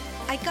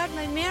I got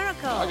my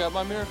miracle. I got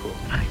my miracle.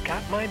 I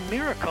got my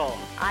miracle.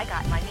 I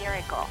got my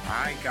miracle.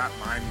 I got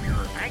my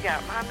miracle. I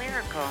got my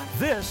miracle.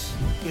 This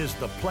is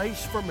the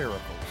place for miracles.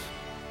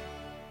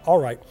 All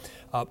right,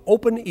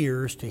 open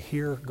ears to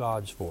hear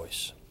God's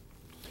voice.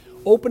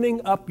 Opening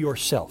up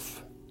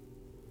yourself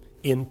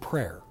in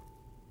prayer,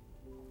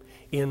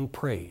 in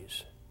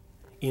praise,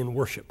 in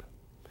worship.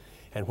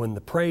 And when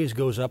the praise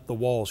goes up, the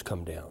walls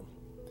come down.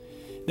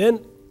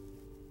 Then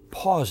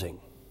pausing.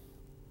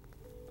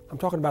 I'm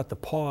talking about the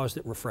pause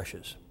that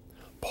refreshes.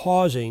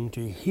 Pausing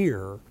to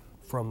hear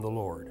from the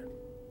Lord.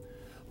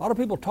 A lot of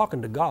people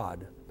talking to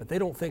God, but they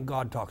don't think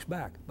God talks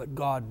back. But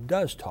God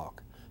does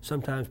talk.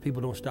 Sometimes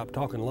people don't stop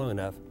talking long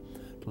enough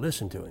to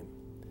listen to Him.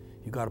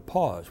 You got to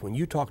pause. When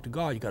you talk to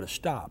God, you got to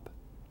stop.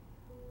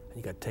 And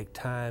you got to take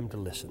time to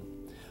listen.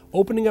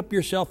 Opening up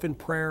yourself in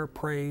prayer,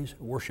 praise,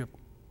 worship,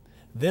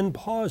 then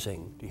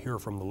pausing to hear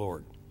from the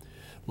Lord.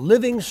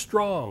 Living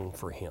strong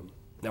for Him.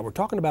 Now we're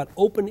talking about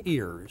open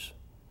ears.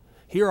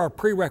 Here are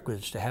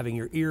prerequisites to having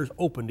your ears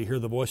open to hear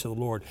the voice of the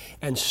Lord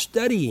and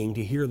studying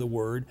to hear the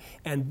Word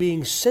and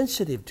being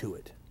sensitive to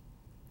it.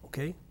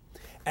 Okay?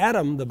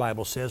 Adam, the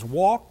Bible says,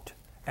 walked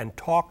and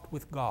talked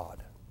with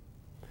God.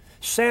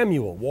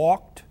 Samuel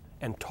walked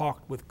and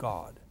talked with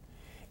God.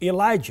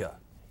 Elijah,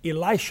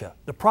 Elisha,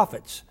 the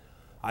prophets,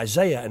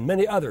 Isaiah and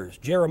many others,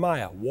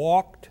 Jeremiah,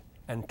 walked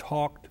and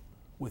talked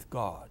with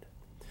God.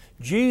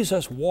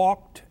 Jesus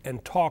walked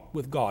and talked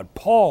with God.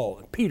 Paul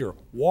and Peter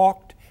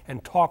walked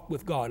and talked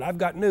with God. I've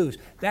got news.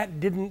 That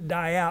didn't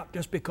die out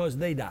just because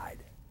they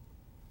died.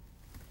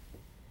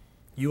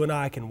 You and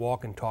I can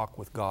walk and talk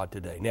with God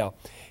today. Now,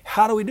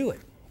 how do we do it?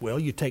 Well,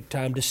 you take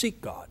time to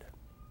seek God.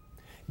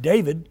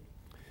 David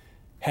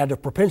had a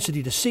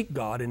propensity to seek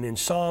God, and in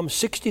Psalm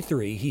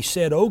 63, he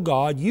said, "O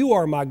God, you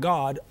are my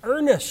God.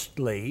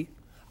 Earnestly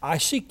I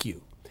seek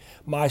you.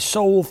 My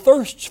soul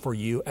thirsts for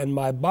you, and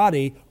my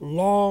body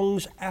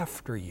longs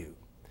after you."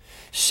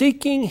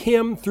 Seeking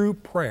Him through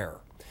prayer.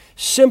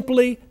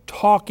 Simply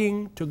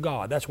talking to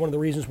God. That's one of the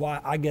reasons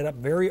why I get up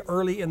very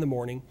early in the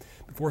morning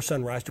before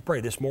sunrise to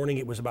pray. This morning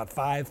it was about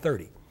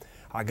 5:30.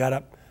 I got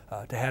up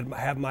to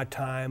have my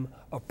time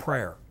of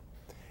prayer.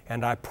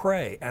 And I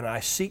pray and I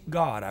seek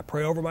God. I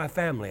pray over my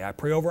family. I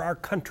pray over our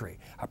country.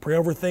 I pray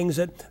over things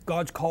that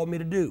God's called me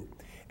to do.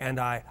 And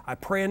I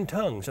pray in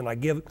tongues and I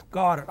give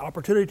God an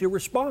opportunity to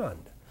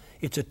respond.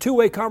 It's a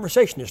two-way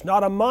conversation. It's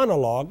not a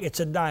monologue, it's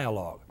a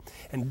dialogue.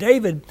 And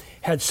David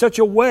had such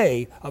a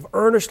way of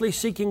earnestly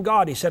seeking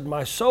God. He said,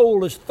 "My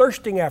soul is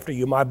thirsting after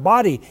you. My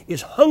body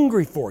is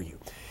hungry for you."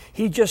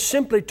 He just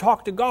simply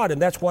talked to God, and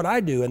that's what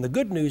I do. And the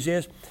good news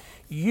is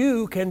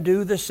you can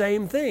do the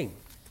same thing,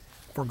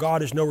 for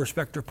God is no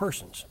respecter of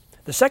persons.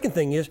 The second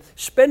thing is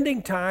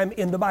spending time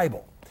in the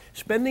Bible,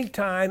 spending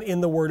time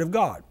in the Word of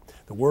God.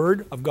 The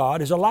Word of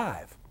God is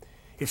alive.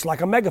 It's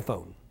like a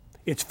megaphone.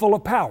 It's full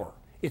of power.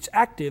 It's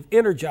active,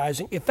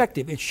 energizing,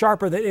 effective. It's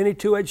sharper than any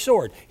two-edged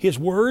sword. His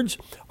words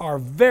are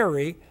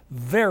very,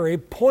 very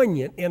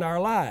poignant in our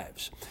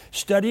lives.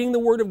 Studying the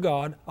Word of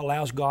God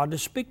allows God to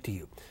speak to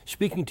you,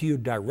 speaking to you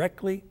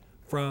directly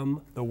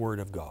from the Word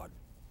of God.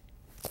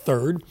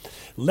 Third,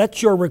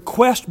 let your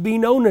request be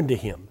known unto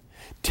Him.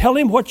 Tell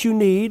Him what you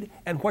need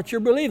and what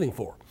you're believing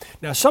for.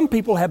 Now, some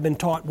people have been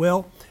taught,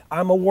 well,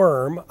 I'm a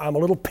worm, I'm a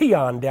little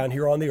peon down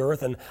here on the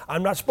earth, and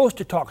I'm not supposed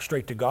to talk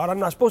straight to God. I'm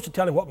not supposed to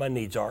tell Him what my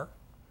needs are.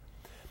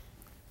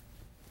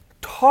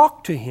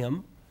 Talk to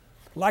Him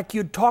like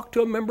you'd talk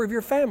to a member of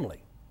your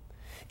family.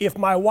 If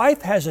my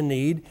wife has a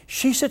need,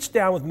 she sits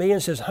down with me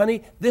and says,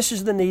 "Honey, this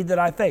is the need that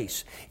I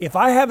face." If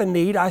I have a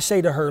need, I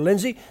say to her,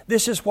 "Lindsay,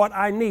 this is what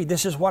I need.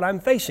 This is what I'm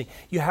facing."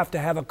 You have to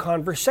have a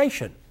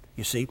conversation,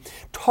 you see.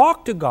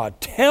 Talk to God.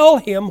 Tell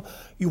Him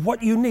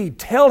what you need.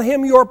 Tell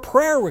Him your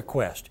prayer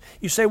request.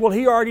 You say, "Well,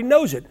 He already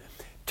knows it."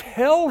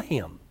 Tell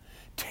Him.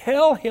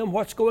 Tell Him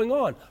what's going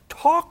on.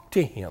 Talk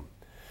to Him.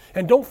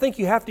 And don't think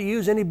you have to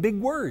use any big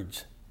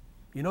words.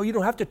 You know, you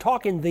don't have to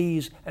talk in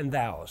these and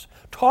thous.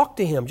 Talk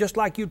to Him just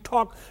like you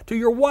talk to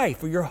your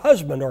wife or your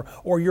husband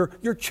or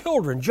your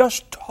children.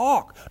 Just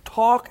talk.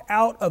 Talk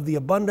out of the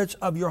abundance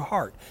of your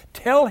heart.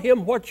 Tell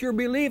Him what you're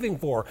believing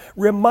for.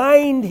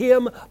 Remind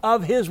Him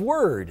of His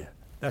Word.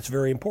 That's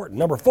very important.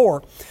 Number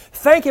 4,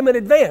 thank Him in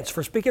advance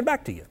for speaking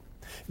back to you.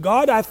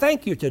 God, I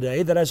thank you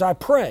today that as I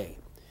pray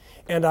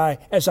and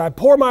as I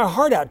pour my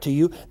heart out to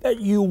you, that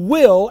you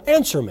will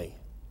answer me.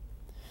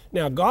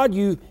 Now, God,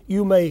 you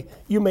may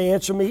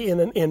answer me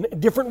in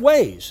different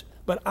ways,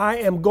 but I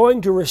am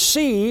going to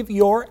receive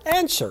your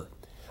answer.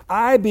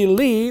 I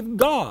believe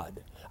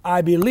God.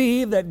 I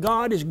believe that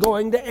God is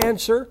going to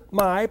answer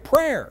my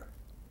prayer.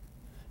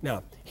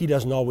 Now, He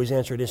doesn't always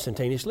answer it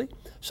instantaneously.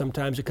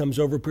 Sometimes it comes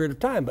over a period of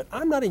time, but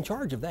I'm not in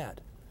charge of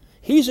that.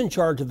 He's in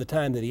charge of the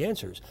time that He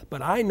answers,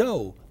 but I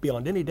know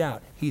beyond any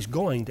doubt He's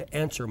going to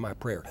answer my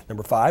prayer.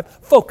 Number 5,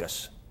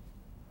 focus.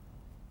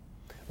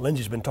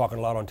 Lindsay's been talking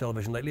a lot on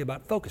television lately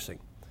about focusing.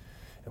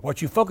 And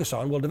what you focus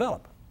on will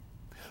develop.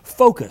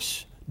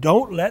 Focus.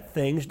 Don't let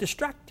things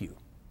distract you.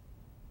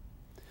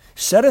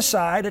 Set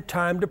aside a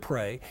time to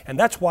pray, and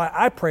that's why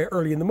I pray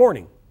early in the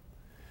morning.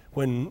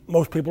 when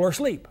most people are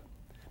asleep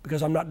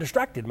because I'm not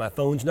distracted. My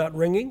phone's not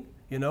ringing,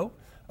 the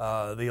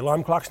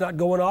alarm clock's not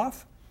going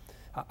off.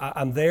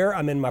 I'm there.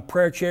 I'm in my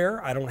prayer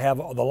chair. I don't have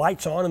the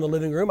lights on in the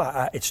living room.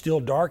 It's still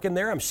dark in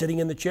there. I'm sitting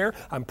in the chair.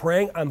 I'm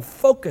praying. I'm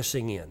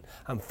focusing in.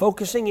 I'm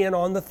focusing in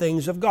on the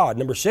things of God.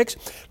 Number 6,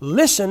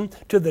 listen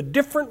to the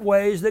different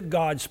ways that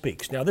God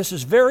speaks. Now, this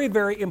is very,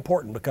 very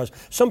important because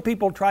some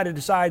people try to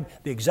decide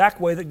the exact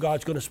way that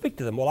God's going to speak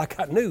to them. Well, I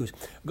got news.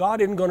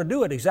 God isn't going to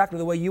do it exactly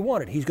the way you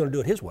want it. He's going to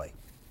do it His way.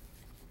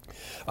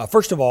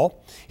 First of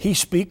all, He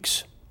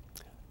speaks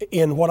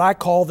in what I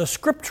call the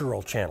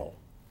scriptural channel.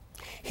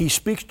 He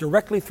speaks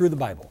directly through the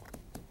Bible.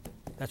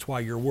 That's why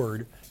your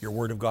word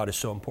of God is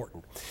so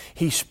important.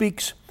 He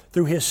speaks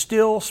through His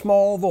still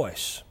small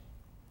voice.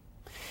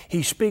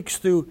 He speaks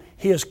through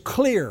His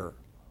clear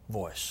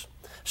voice.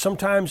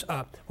 Sometimes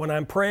when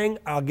I'm praying,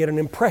 I'll get an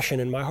impression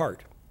in my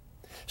heart.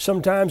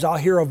 Sometimes I'll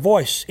hear a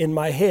voice in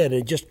my head,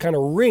 and it just kind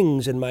of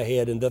rings in my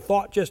head, and the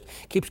thought just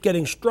keeps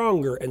getting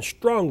stronger and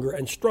stronger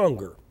and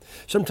stronger.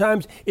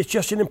 Sometimes it's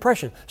just an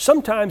impression.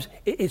 Sometimes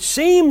it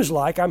seems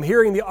like I'm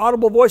hearing the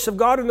audible voice of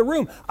God in the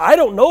room. I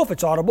don't know if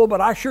it's audible,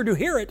 but I sure do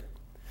hear it.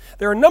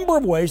 There are a number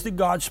of ways that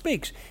God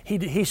speaks.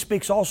 He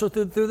speaks also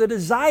through the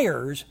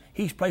desires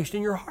He's placed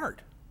in your heart.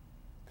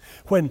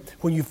 When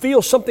you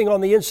feel something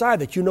on the inside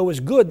that you know is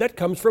good, that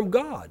comes from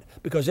God,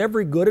 because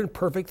every good and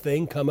perfect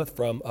thing cometh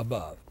from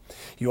above.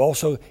 You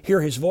also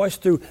hear His voice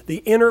through the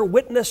inner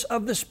witness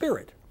of the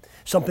Spirit.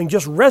 Something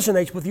just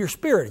resonates with your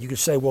spirit. You could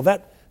say, well,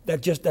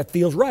 that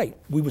feels right.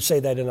 We would say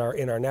that in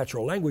our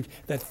natural language.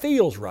 That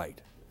feels right.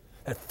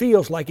 That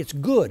feels like it's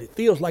good. It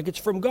feels like it's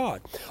from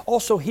God.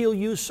 Also, He'll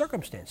use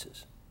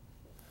circumstances.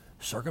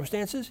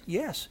 Circumstances?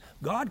 Yes.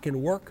 God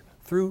can work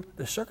through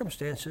the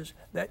circumstances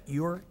that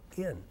you're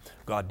in.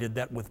 God did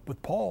that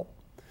with Paul.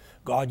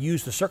 God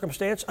used the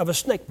circumstance of a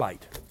snake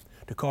bite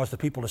to cause the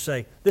people to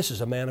say, this is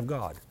a man of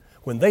God,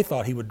 when they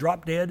thought he would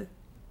drop dead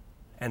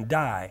and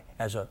die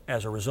as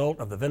a result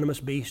of the venomous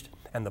beast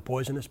and the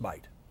poisonous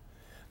bite.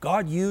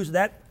 God used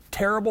that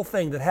terrible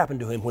thing that happened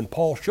to him when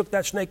Paul shook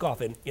that snake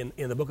off in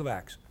the book of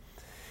Acts,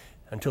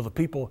 until the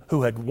people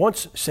who had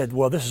once said,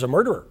 well, this is a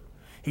murderer.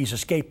 He's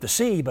escaped the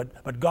sea,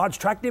 but God's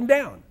tracked him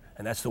down.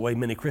 And that's the way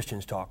many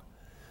Christians talk.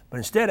 But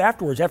instead,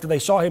 afterwards, after they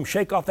saw him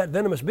shake off that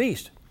venomous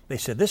beast, they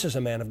said, this is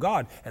a man of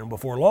God. And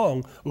before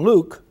long,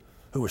 Luke,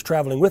 who was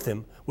traveling with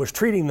him, was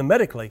treating them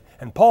medically,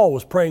 and Paul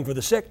was praying for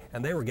the sick,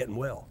 and they were getting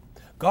well.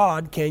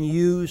 God can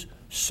use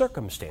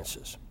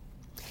circumstances.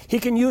 He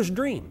can use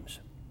dreams.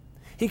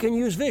 He can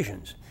use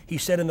visions. He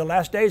said, in the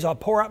last days, I'll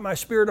pour out my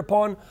Spirit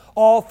upon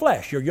all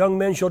flesh. Your young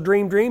men shall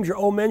dream dreams. Your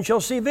old men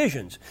shall see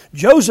visions.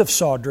 Joseph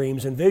saw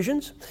dreams and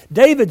visions.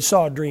 David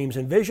saw dreams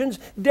and visions.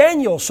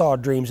 Daniel saw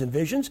dreams and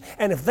visions.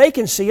 And if they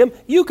can see them,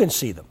 you can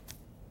see them.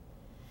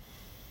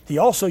 He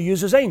also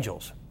uses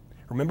angels.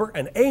 Remember,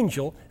 an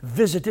angel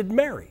visited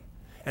Mary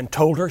and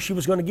told her she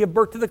was going to give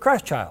birth to the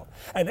Christ child.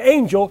 An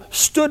angel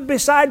stood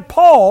beside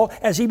Paul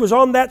as he was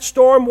on that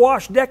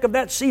storm-washed deck of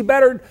that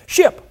sea-battered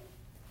ship,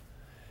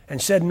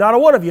 and said, not a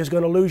one of you is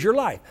going to lose your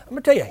life. I'm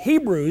going to tell you,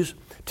 Hebrews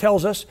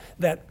tells us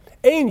that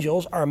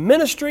angels are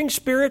ministering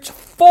spirits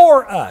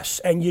for us,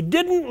 and you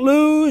didn't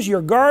lose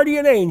your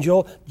guardian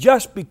angel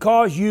just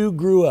because you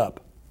grew up.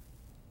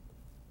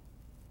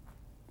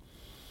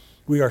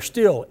 We are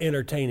still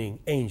entertaining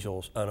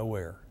angels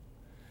unaware.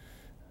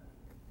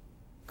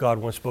 God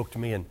once spoke to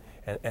me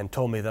and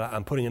told me that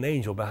I'm putting an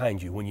angel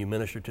behind you when you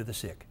minister to the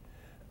sick.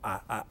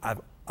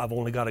 I've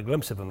only got a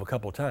glimpse of him a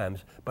couple of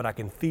times, but I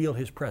can feel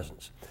his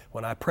presence.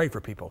 When I pray for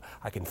people,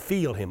 I can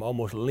feel him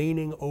almost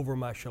leaning over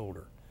my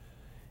shoulder.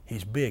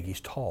 He's big,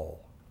 he's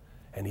tall,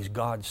 and he's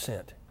God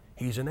sent.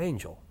 He's an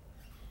angel.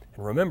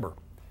 And remember,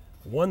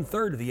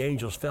 1/3 of the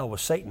angels fell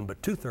with Satan,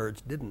 but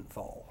 2/3 didn't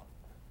fall.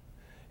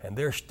 And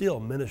they're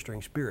still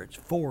ministering spirits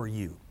for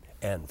you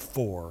and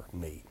for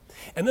me.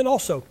 And then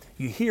also,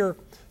 you hear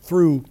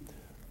through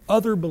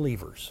other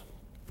believers.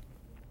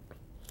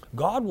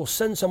 God will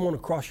send someone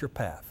across your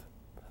path.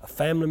 A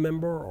family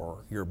member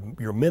or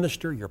your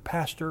minister, your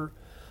pastor,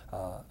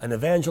 an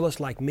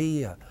evangelist like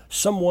me,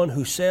 someone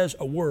who says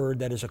a word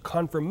that is a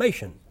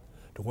confirmation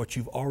to what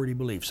you've already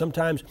believed.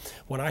 Sometimes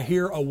when I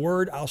hear a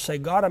word, I'll say,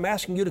 God, I'm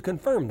asking you to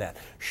confirm that.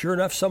 Sure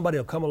enough, somebody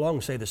will come along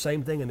and say the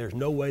same thing, and there's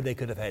no way they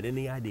could have had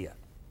any idea.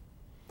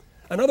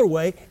 Another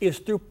way is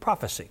through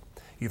prophecy.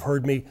 You've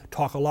heard me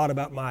talk a lot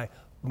about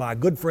my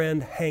good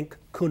friend Hank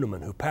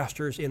Kuhneman, who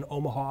pastors in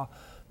Omaha,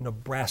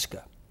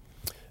 Nebraska.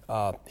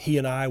 He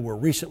and I were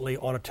recently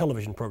on a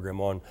television program,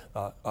 on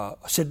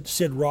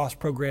Sid Roth's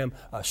program,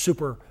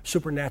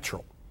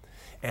 Supernatural.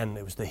 And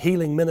it was the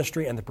healing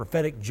ministry and the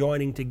prophetic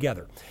joining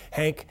together.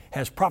 Hank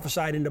has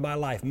prophesied into my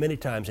life many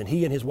times, and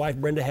he and his wife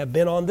Brenda have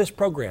been on this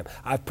program.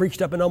 I've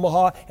preached up in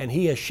Omaha, and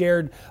he has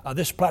shared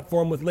this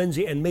platform with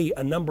Lindsay and me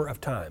a number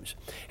of times.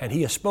 And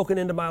he has spoken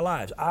into my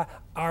lives,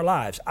 our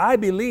lives. I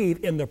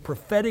believe in the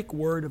prophetic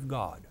word of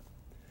God.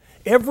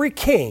 Every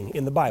king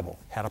in the Bible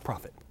had a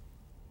prophet.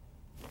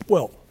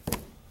 Well,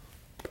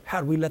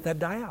 how do we let that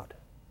die out?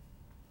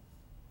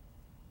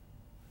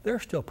 There are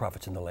still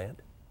prophets in the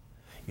land.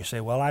 You say,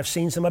 well, I've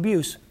seen some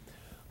abuse.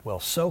 Well,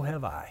 so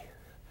have I.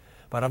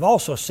 But I've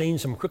also seen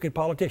some crooked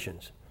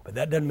politicians. But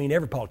that doesn't mean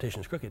every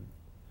politician is crooked.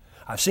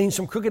 I've seen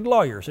some crooked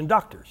lawyers and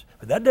doctors.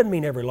 But that doesn't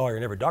mean every lawyer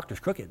and every doctor is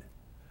crooked.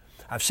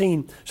 I've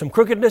seen some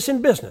crookedness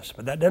in business.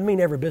 But that doesn't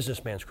mean every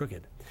businessman's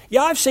crooked.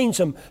 Yeah, I've seen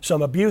some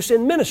abuse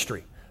in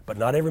ministry. But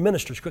not every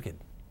minister is crooked.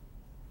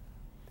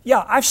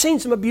 Yeah, I've seen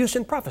some abuse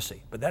in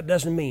prophecy. But that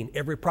doesn't mean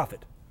every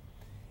prophet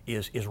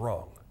is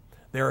wrong.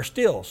 There are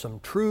still some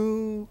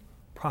true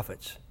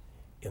prophets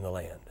in the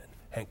land. And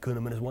Hank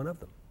Kunneman is one of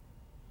them.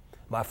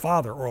 My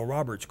father, Oral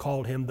Roberts,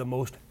 called him the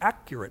most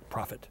accurate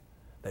prophet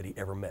that he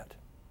ever met.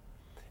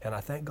 And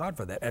I thank God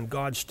for that. And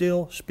God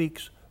still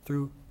speaks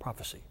through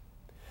prophecy.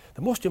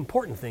 The most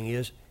important thing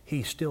is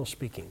He's still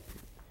speaking.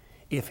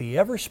 If He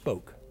ever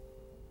spoke,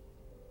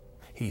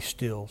 He's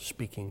still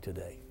speaking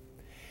today.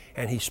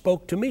 And He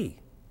spoke to me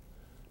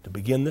to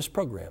begin this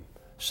program.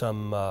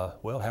 Some,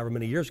 however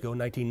many years ago,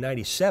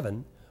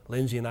 1997,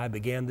 Lindsay and I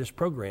began this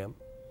program.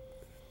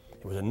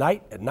 It was a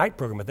night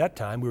program at that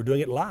time. We were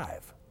doing it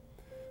live.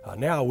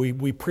 Now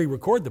we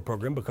pre-record the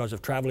program because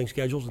of traveling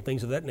schedules and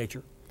things of that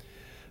nature.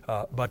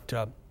 But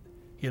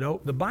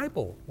the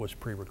Bible was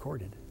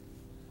pre-recorded.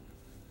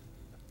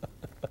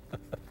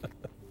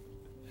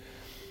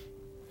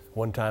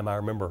 One time I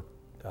remember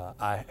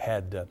I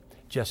had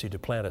Jesse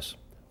Duplantis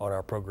on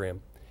our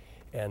program,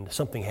 and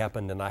something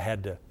happened, and I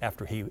had to,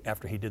 after he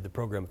did the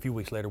program, a few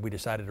weeks later, we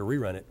decided to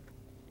rerun it.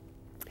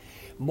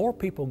 More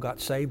people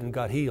got saved and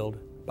got healed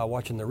by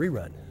watching the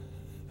rerun.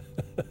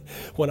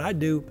 When I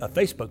do a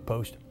Facebook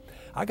post,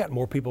 I got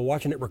more people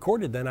watching it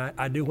recorded than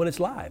I do when it's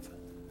live.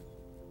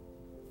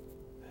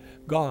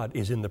 God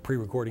is in the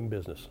pre-recording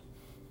business.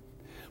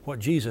 What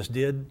Jesus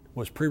did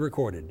was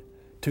pre-recorded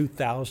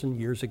 2,000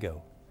 years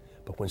ago.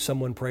 But when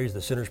someone prays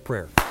the sinner's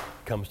prayer,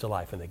 it comes to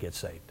life and they get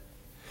saved.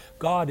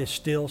 God is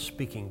still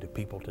speaking to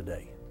people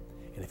today.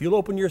 And if you'll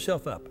open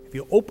yourself up, if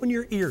you'll open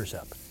your ears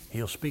up,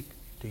 He'll speak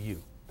to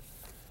you.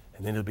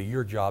 And then it'll be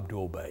your job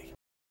to obey.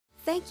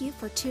 Thank you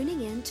for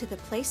tuning in to the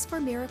Place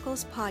for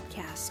Miracles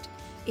podcast.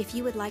 If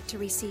you would like to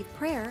receive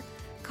prayer,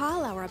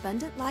 call our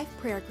Abundant Life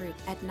Prayer Group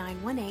at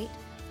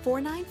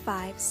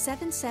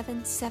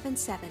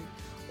 918-495-7777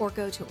 or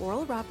go to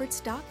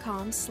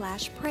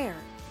oralroberts.com/prayer.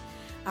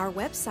 Our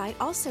website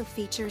also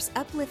features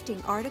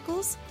uplifting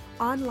articles,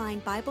 online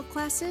Bible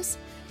classes,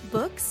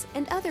 books,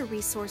 and other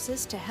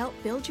resources to help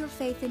build your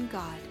faith in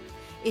God.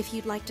 If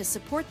you'd like to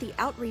support the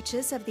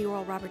outreaches of the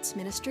Oral Roberts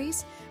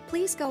Ministries,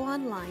 please go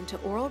online to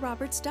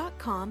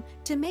oralroberts.com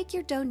to make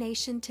your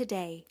donation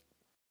today.